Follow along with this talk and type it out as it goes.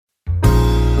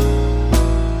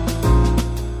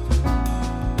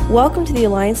Welcome to the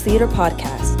Alliance Theater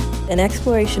Podcast, an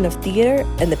exploration of theater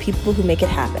and the people who make it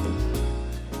happen.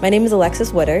 My name is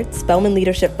Alexis Woodard, Spelman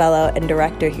Leadership Fellow and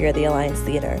Director here at the Alliance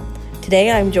Theater. Today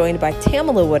I'm joined by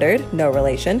Tamilla Woodard, no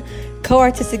relation,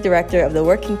 Co-Artistic Director of the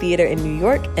Working Theater in New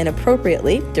York and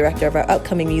appropriately, Director of our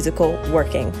upcoming musical,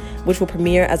 Working, which will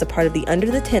premiere as a part of the Under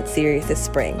the Tent series this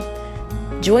spring.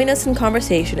 Join us in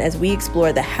conversation as we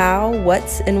explore the how,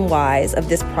 whats, and whys of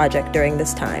this project during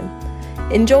this time.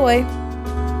 Enjoy!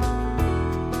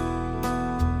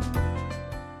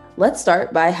 Let's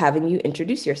start by having you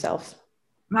introduce yourself.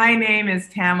 My name is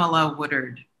Tamilla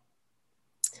Woodard.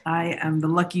 I am the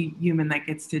lucky human that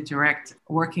gets to direct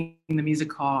Working the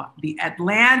Musical, the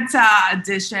Atlanta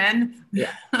edition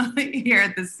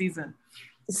here this season.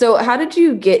 So how did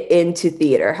you get into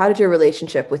theater? How did your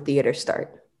relationship with theater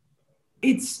start?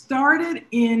 It started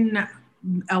in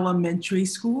elementary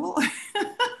school.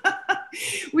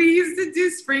 We used to do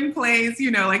spring plays,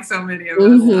 like so many of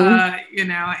us,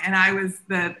 and I was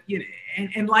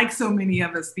and like so many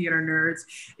of us theater nerds,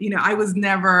 I was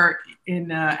never in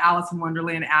Alice in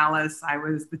Wonderland, Alice, I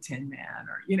was the Tin Man,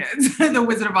 or, the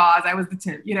Wizard of Oz, I was the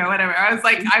Tin, whatever. I was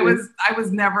like, I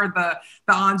was never the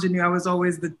ingenue. I was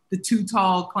always the too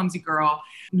tall, clumsy girl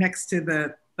next to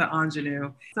the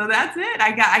ingenue. So that's it.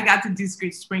 I got to do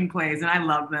spring plays and I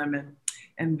love them.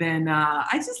 And then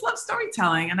I just love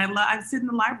storytelling, and I sit in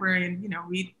the library and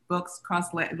read books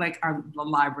like our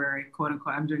library, quote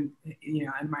unquote. I'm doing in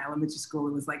my elementary school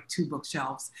it was like 2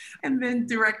 bookshelves, and then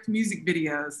direct music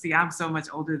videos. See, I'm so much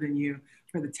older than you.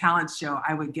 For the talent show,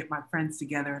 I would get my friends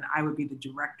together and I would be the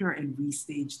director and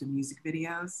restage the music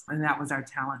videos, and that was our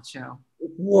talent show.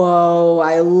 Whoa,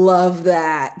 I love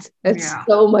that. That's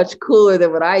so much cooler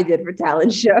than what I did for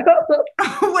talent show.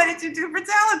 What did you do for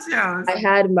talent shows? I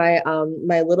had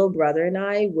my little brother and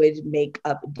I would make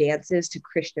up dances to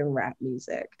Christian rap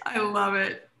music. I love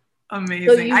it.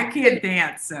 Amazing. So I can't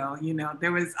dance, so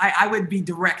I would be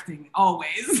directing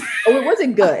always. Oh, it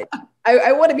wasn't good.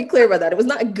 I want to be clear about that. It was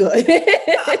not good.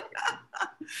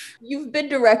 You've been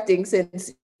directing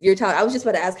since your time. I was just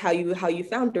about to ask how you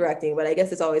found directing, but I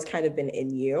guess it's always kind of been in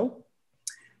you.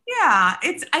 Yeah,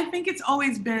 I think it's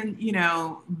always been,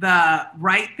 the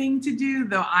right thing to do,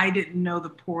 though I didn't know the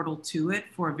portal to it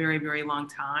for a very, very long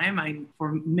time.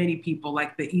 For many people,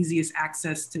 like the easiest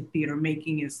access to theater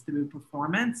making is through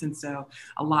performance. And so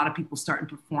a lot of people start in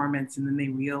performance and then they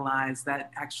realize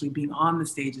that actually being on the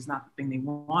stage is not the thing they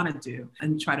want to do,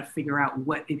 and try to figure out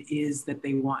what it is that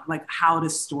they want, like how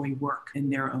does story work in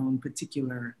their own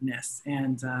particularness.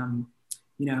 And,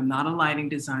 I'm not a lighting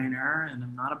designer and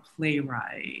I'm not a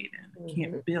playwright and I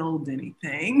can't build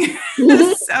anything.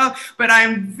 But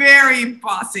I'm very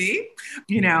bossy,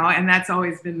 and that's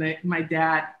always been my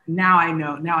dad. Now I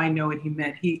know what he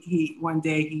meant. He one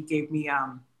day he gave me,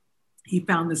 he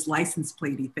found this license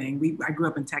platey thing. I grew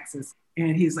up in Texas,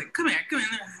 and he's like, come here,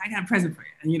 I got a present for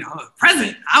you. And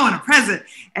present, I want a present.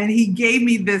 And he gave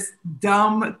me this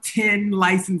dumb tin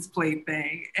license plate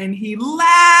thing. And he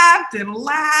laughed and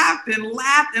laughed and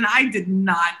laughed, and I did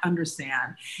not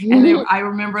understand. And then I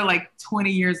remember like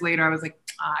 20 years later, I was like,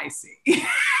 I see.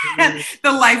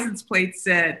 The license plate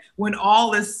said, when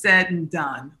all is said and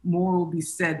done, more will be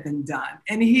said than done.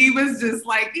 And he was just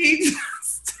like,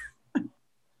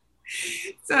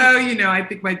 So, I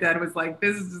think my dad was like,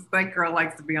 this is just, that girl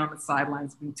likes to be on the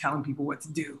sidelines and telling people what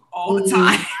to do all the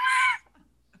time.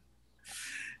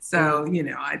 So,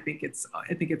 I think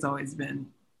it's always been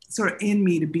sort of in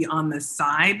me to be on the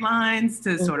sidelines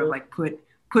to sort of like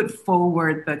put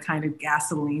forward the kind of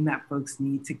gasoline that folks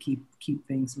need to keep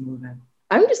things moving.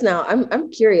 I'm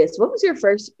curious, what was your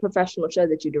first professional show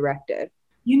that you directed?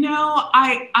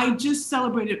 I just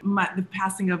celebrated the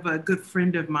passing of a good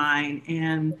friend of mine,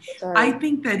 and I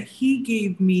think that he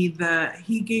gave me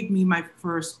my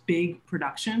first big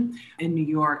production in New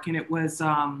York, and it was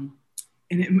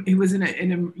it was in a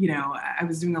I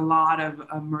was doing a lot of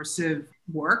immersive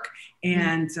work,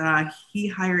 and he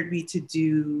hired me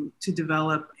to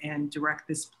develop and direct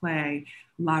this play,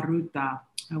 La Ruta,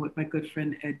 with my good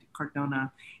friend Ed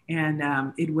Cardona,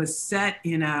 and it was set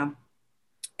in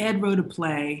Ed wrote a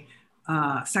play,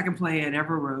 second play Ed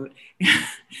ever wrote,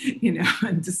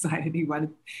 and decided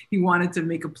he wanted to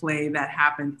make a play that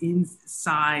happened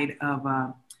inside of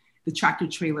the tractor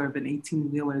trailer of an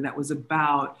 18-wheeler that was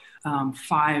about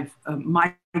 5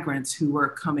 migrants who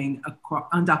were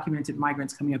undocumented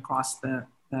migrants coming across the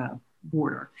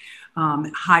border,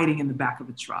 hiding in the back of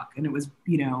a truck. And it was,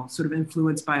 sort of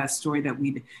influenced by a story that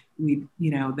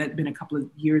that'd been a couple of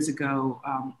years ago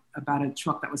about a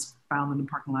truck that was found in the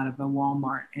parking lot of a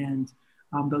Walmart, and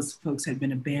those folks had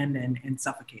been abandoned and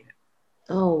suffocated.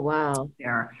 Oh, wow.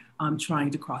 there trying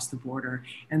to cross the border.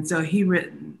 And so he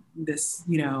written this,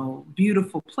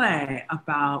 beautiful play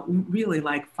about really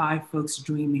like five folks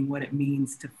dreaming what it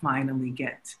means to finally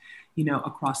get,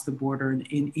 across the border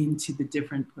and into the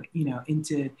different,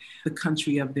 into the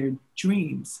country of their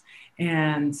dreams.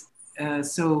 And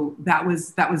so that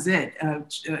was it.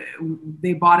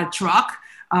 They bought a truck.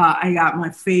 I got my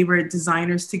favorite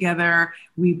designers together.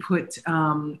 We put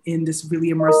in this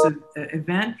really immersive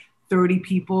event. 30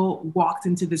 people walked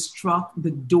into this truck,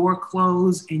 the door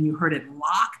closed and you heard it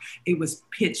lock. It was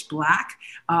pitch black.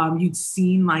 You'd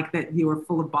seen like that they were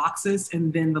full of boxes,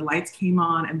 and then the lights came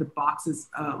on and the boxes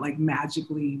like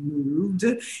magically moved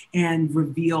and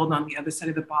revealed on the other side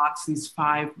of the box these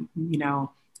five,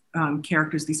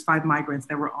 characters, these five migrants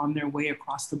that were on their way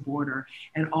across the border.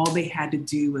 And all they had to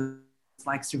do was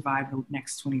like survive the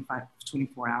next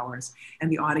 24 hours.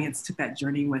 And the audience took that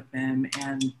journey with them.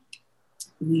 And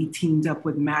we teamed up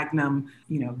with Magnum,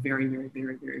 very, very,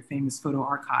 very, very famous photo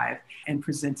archive, and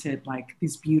presented like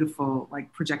these beautiful,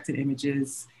 like projected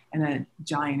images and a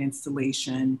giant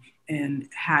installation, and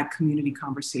had community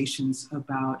conversations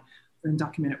about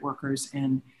undocumented workers.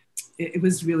 And it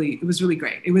was really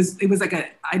great. It was like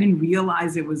I didn't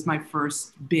realize it was my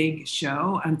first big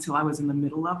show until I was in the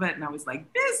middle of it. And I was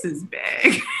like, this is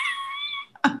big.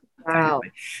 Wow.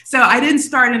 So I didn't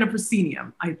start in a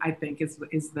proscenium, I think is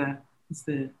the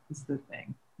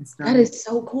thing. That is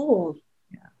so cool.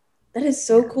 Yeah. That is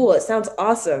so cool. It sounds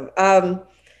awesome.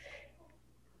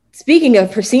 Speaking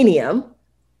of proscenium,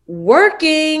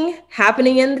 working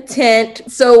happening in the tent.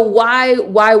 So why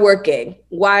working?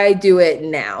 Why do it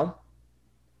now?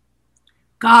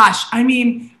 Gosh, I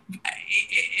mean,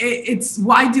 it's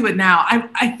why do it now?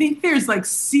 I think there's like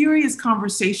serious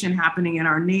conversation happening in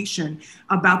our nation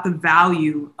about the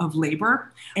value of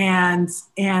labor and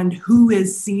who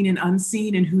is seen and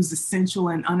unseen and who's essential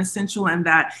and unessential, and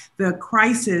that the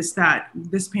crisis that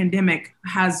this pandemic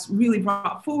has really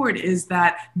brought forward is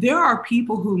that there are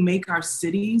people who make our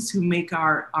cities, who make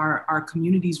our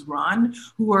communities run,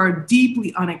 who are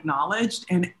deeply unacknowledged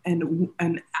and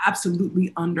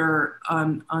absolutely under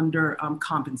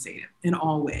compensated in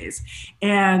all ways.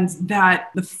 And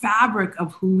that the fabric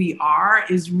of who we are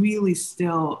is really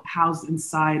still housed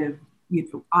inside of,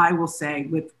 I will say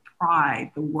with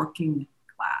pride, the working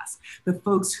class, the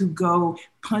folks who go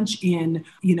punch in,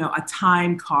 a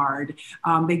time card.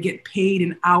 They get paid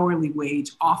an hourly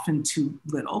wage, often too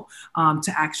little,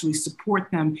 to actually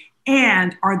support them,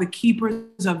 and are the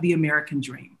keepers of the American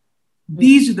dream.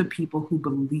 These are the people who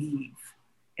believe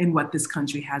in what this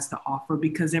country has to offer,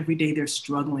 because every day they're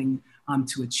struggling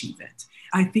to achieve it.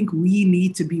 I think we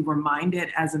need to be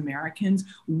reminded as Americans,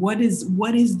 what is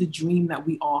the dream that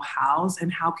we all house,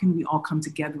 and how can we all come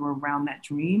together around that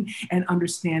dream and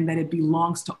understand that it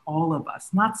belongs to all of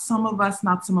us, not some of us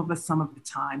some of the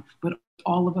time, but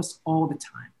all of us all the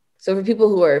time. So for people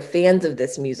who are fans of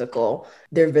this musical,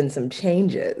 there have been some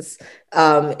changes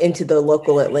into the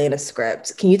local Atlanta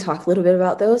script. Can you talk a little bit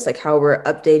about those, like how we're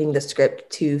updating the script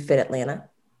to fit Atlanta?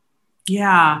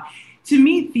 Yeah. To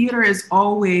me, theater is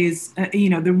always,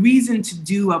 the reason to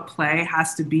do a play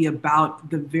has to be about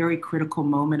the very critical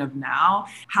moment of now.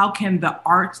 How can the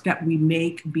art that we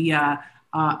make be an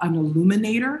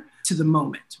illuminator to the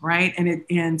moment, right?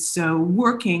 And so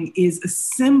working is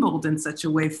assembled in such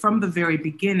a way from the very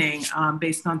beginning,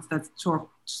 based on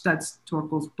Studs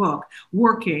Terkel's book,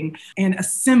 Working, and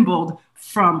assembled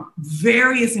from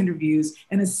various interviews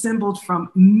and assembled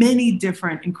from many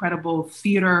different incredible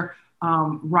theater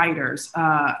writers,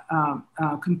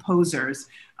 composers,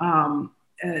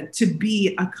 to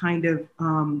be a kind of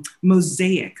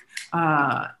mosaic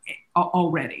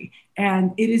already.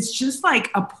 And it is just like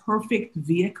a perfect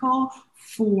vehicle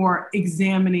for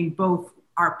examining both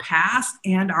our past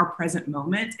and our present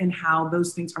moment, and how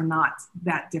those things are not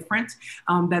that different,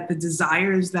 that the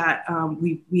desires that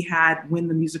we had when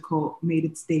the musical made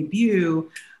its debut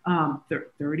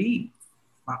 40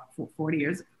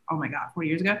 years, oh my God, 40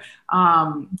 years ago,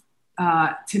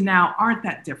 to now aren't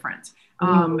that different.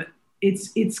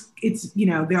 It's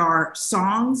there are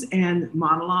songs and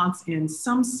monologues in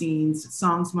some scenes,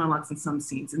 monologues in some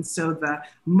scenes. And so the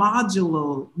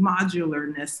modularness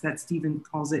that Stephen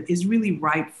calls it is really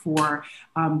ripe for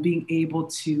being able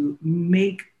to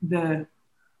make the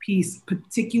piece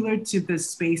particular to the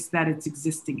space that it's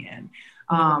existing in.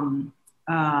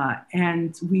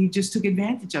 And we just took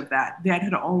advantage of that. That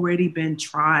had already been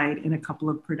tried in a couple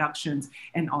of productions.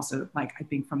 And also, like, I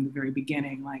think from the very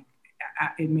beginning, like,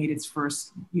 it made its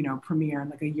first, premiere, and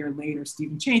like a year later,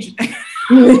 Stephen changed it.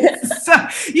 So, so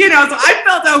I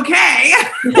felt okay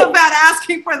about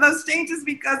asking for those changes,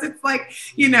 because it's like,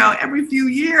 every few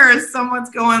years someone's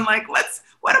going like,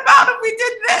 what about if we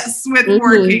did this with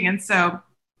working? And so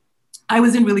I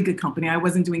was in really good company. I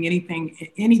wasn't doing anything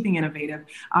innovative,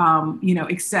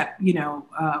 except,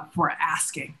 for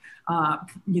asking,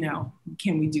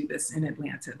 can we do this in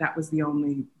Atlanta? That was the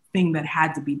only thing that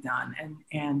had to be done.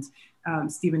 And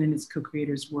Stephen and his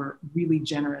co-creators were really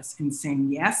generous in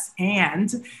saying yes.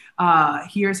 And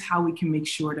here's how we can make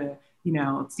sure to,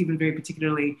 Stephen very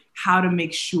particularly, how to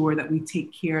make sure that we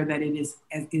take care that it is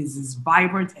as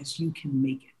vibrant as you can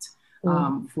make it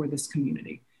for this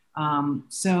community.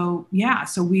 So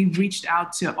we reached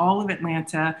out to all of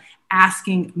Atlanta,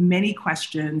 asking many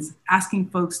questions, asking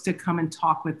folks to come and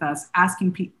talk with us,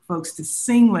 asking folks to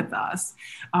sing with us,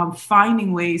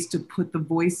 finding ways to put the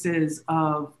voices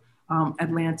of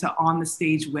Atlanta on the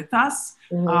stage with us,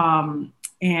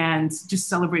 and just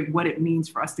celebrate what it means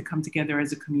for us to come together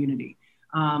as a community.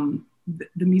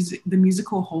 The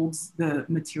musical holds the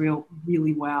material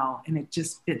really well, and it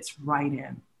just fits right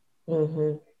in.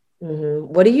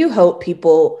 What do you hope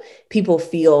people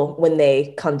feel when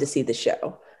they come to see the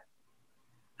show?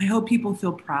 I hope people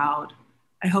feel proud.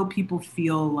 I hope people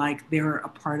feel like they're a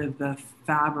part of the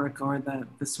fabric or the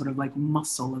sort of like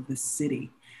muscle of the city.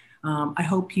 I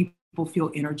hope people feel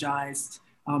energized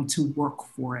to work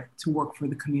for it, to work for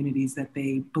the communities that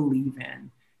they believe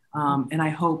in. And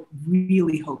I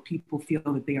really hope people feel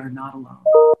that they are not alone.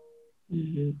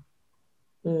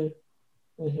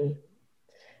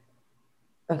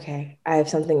 Okay, I have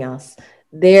something else.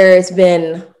 There's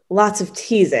been lots of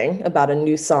teasing about a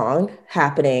new song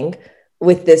happening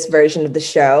with this version of the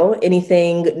show.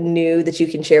 Anything new that you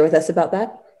can share with us about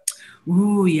that?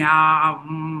 Ooh, yeah.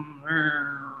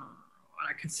 What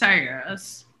I could say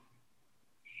is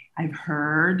I've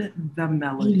heard the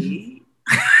melody.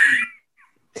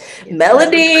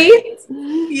 Melody.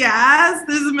 Yes,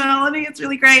 there's a melody. It's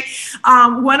really great.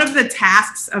 One of the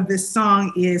tasks of this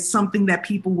song is something that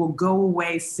people will go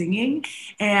away singing.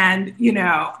 And,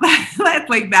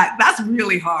 that's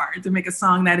really hard to make a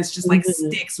song that is just like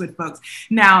sticks with folks.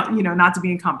 Now, not to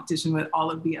be in competition with all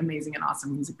of the amazing and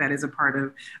awesome music that is a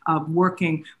part of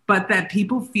working, but that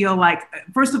people feel like,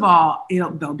 first of all,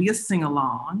 there'll be a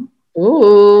sing-along.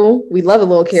 Ooh, we love a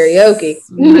little karaoke.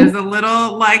 There's a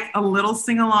little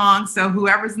sing along. So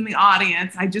whoever's in the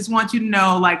audience, I just want you to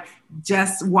know,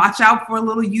 just watch out for a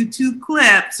little YouTube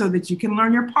clip so that you can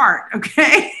learn your part.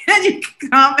 Okay. And you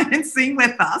can come and sing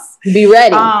with us. Be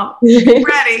ready.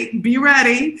 Be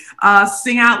ready.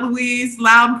 Sing out Louise,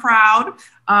 loud and proud.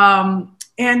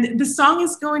 And the song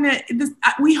is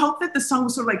we hope that the song will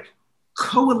sort of like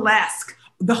coalesce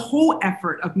the whole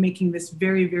effort of making this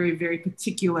very, very, very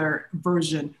particular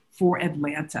version for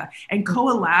Atlanta, and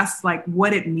coalesce like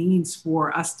what it means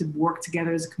for us to work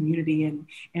together as a community.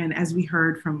 And as we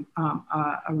heard from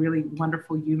a really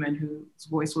wonderful human whose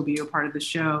voice will be a part of the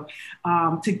show,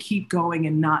 to keep going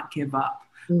and not give up.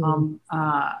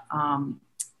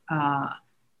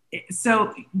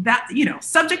 So that,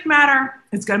 subject matter,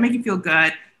 it's going to make you feel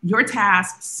good. Your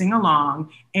task, sing along.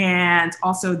 And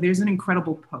also there's an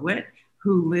incredible poet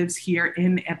who lives here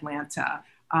in Atlanta.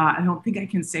 I don't think I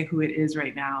can say who it is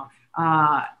right now,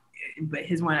 but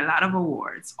he's won a lot of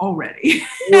awards already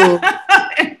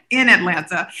in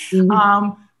Atlanta,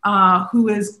 who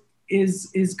is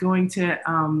going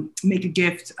to make a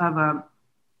gift of a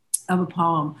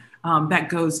poem that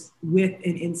goes with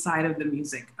and inside of the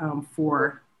music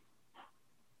for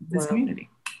this community.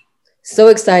 So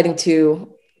exciting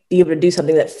to be able to do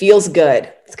something that feels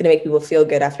good. It's going to make people feel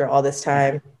good after all this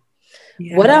time.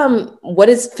 Yeah. What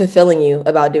is fulfilling you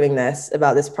about doing this,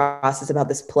 about this process, about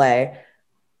this play?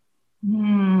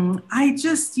 I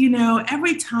just,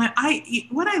 every time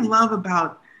what I love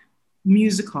about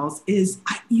musicals is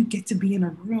you get to be in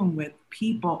a room with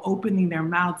people opening their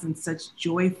mouths in such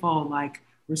joyful,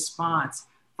 response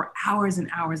for hours and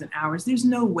hours and hours. There's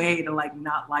no way to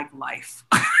not like life.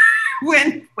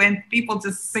 when people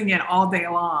just sing it all day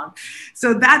long.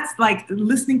 So that's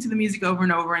listening to the music over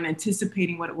and over and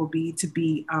anticipating what it will be to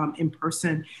be in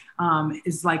person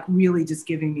is really just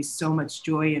giving me so much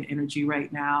joy and energy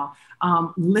right now.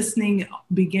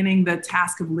 Beginning the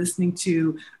task of listening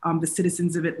to the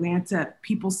citizens of Atlanta,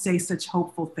 people say such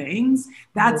hopeful things.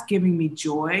 That's giving me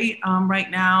joy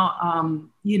right now.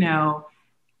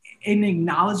 An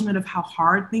acknowledgement of how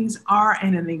hard things are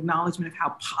and an acknowledgement of how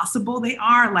possible they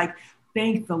are.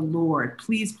 Thank the Lord.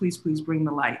 Please, please, please bring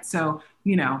the light. So,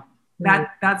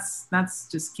 that's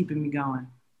just keeping me going.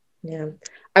 Yeah.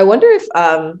 I wonder if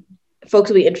folks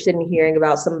will be interested in hearing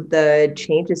about some of the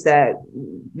changes that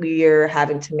we're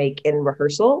having to make in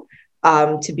rehearsal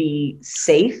to be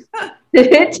safe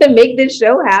to make this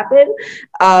show happen.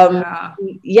 How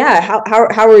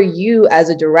are you as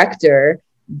a director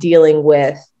dealing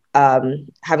with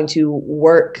having to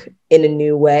work in a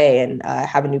new way and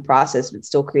have a new process, but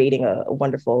still creating a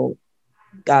wonderful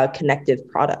connective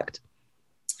product?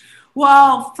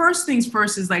 Well, first things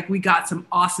first is like, we got some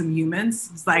awesome humans.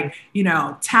 It's like,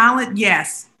 talent,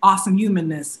 yes, awesome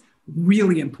humanness,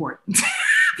 really important.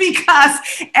 Because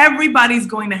everybody's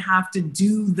going to have to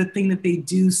do the thing that they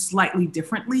do slightly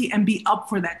differently and be up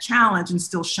for that challenge and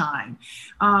still shine.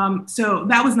 So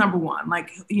that was number one, like,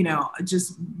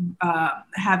 just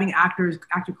having actor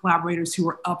collaborators who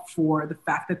are up for the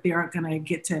fact that they aren't going to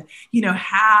get to,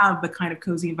 have the kind of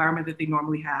cozy environment that they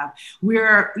normally have. We've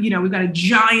got a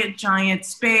giant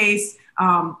space.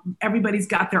 Everybody's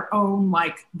got their own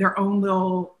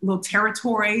little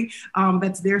territory.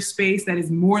 That's their space that is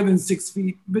more than 6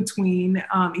 feet between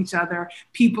each other.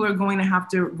 People are going to have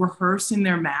to rehearse in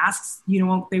their masks.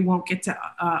 They won't get to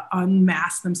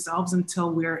unmask themselves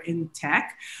until we're in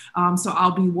tech. So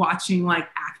I'll be watching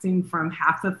acting from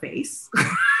half the face.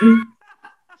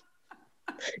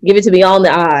 Give it to me all in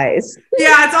the eyes.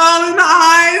 Yeah, it's all in the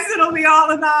eyes. It'll be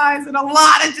all in the eyes and a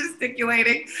lot of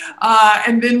gesticulating.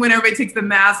 And then when everybody takes the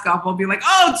mask off, I'll be like,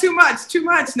 oh, too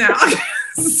much now.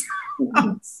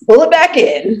 Pull it back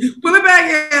in. Pull it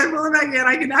back in.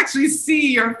 I can actually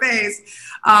see your face.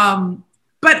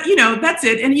 But, that's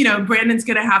it. And, Brandon's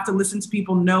going to have to listen to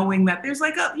people knowing that there's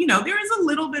there is a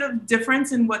little bit of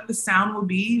difference in what the sound will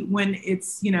be when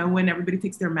it's, when everybody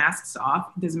takes their masks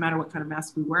off. It doesn't matter what kind of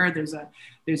mask we wear. There's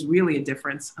really a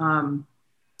difference.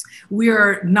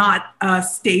 We're not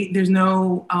there's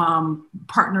no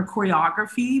partner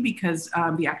choreography because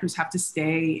the actors have to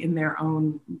stay in their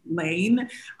own lane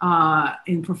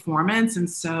in performance. And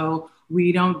so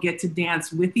we don't get to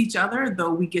dance with each other,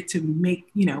 though we get to we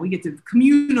get to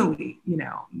communally,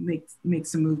 make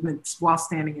some movements while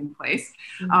standing in place.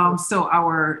 Mm-hmm. So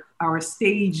our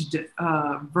staged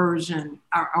version,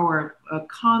 our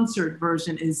concert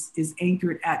version is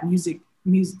anchored at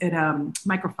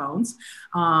microphones.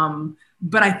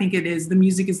 But I think the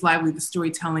music is lively. The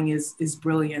storytelling is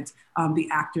brilliant. The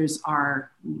actors are,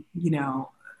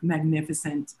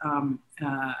 magnificent,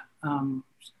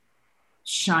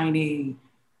 shiny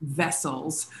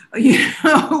vessels,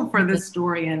 for this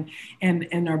story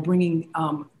and are bringing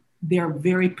their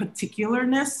very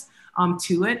particularness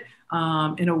to it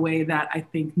in a way that I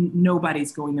think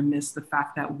nobody's going to miss the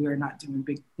fact that we're not doing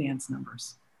big dance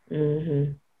numbers.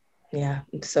 Mm-hmm. Yeah,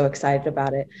 I'm so excited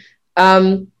about it.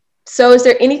 So is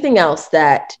there anything else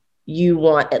that you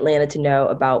want Atlanta to know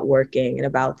about working and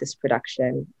about this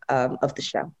production of the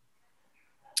show?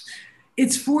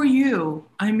 It's for you.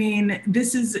 I mean,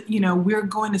 this is, we're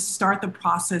going to start the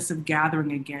process of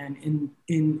gathering again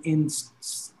in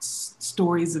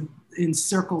stories of, in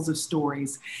circles of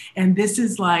stories. And this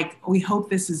is we hope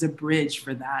this is a bridge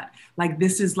for that.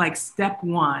 This is step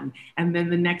one. And then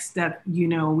the next step,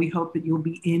 we hope that you'll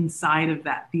be inside of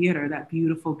that theater, that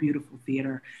beautiful, beautiful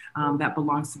theater that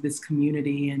belongs to this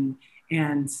community. And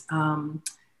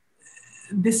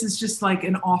this is just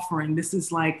an offering. This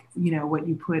is what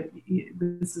you put,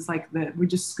 this is we're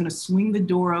just going to swing the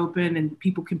door open and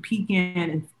people can peek in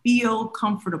and feel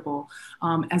comfortable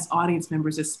as audience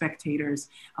members, as spectators,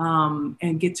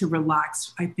 and get to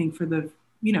relax, I think, for the,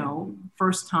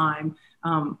 first time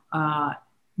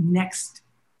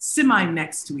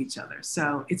semi-next to each other.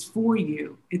 So it's for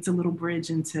you. It's a little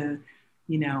bridge into,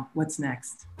 what's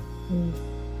next.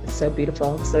 It's so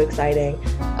beautiful. So exciting.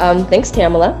 Thanks,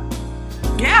 Tamilla.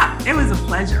 Yeah, it was a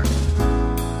pleasure.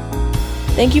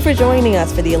 Thank you for joining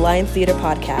us for the Alliance Theater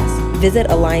Podcast. Visit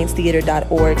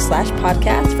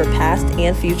alliancetheater.org/podcast for past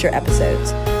and future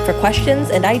episodes. For questions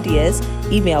and ideas,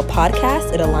 email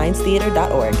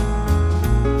podcast@alliancetheater.org.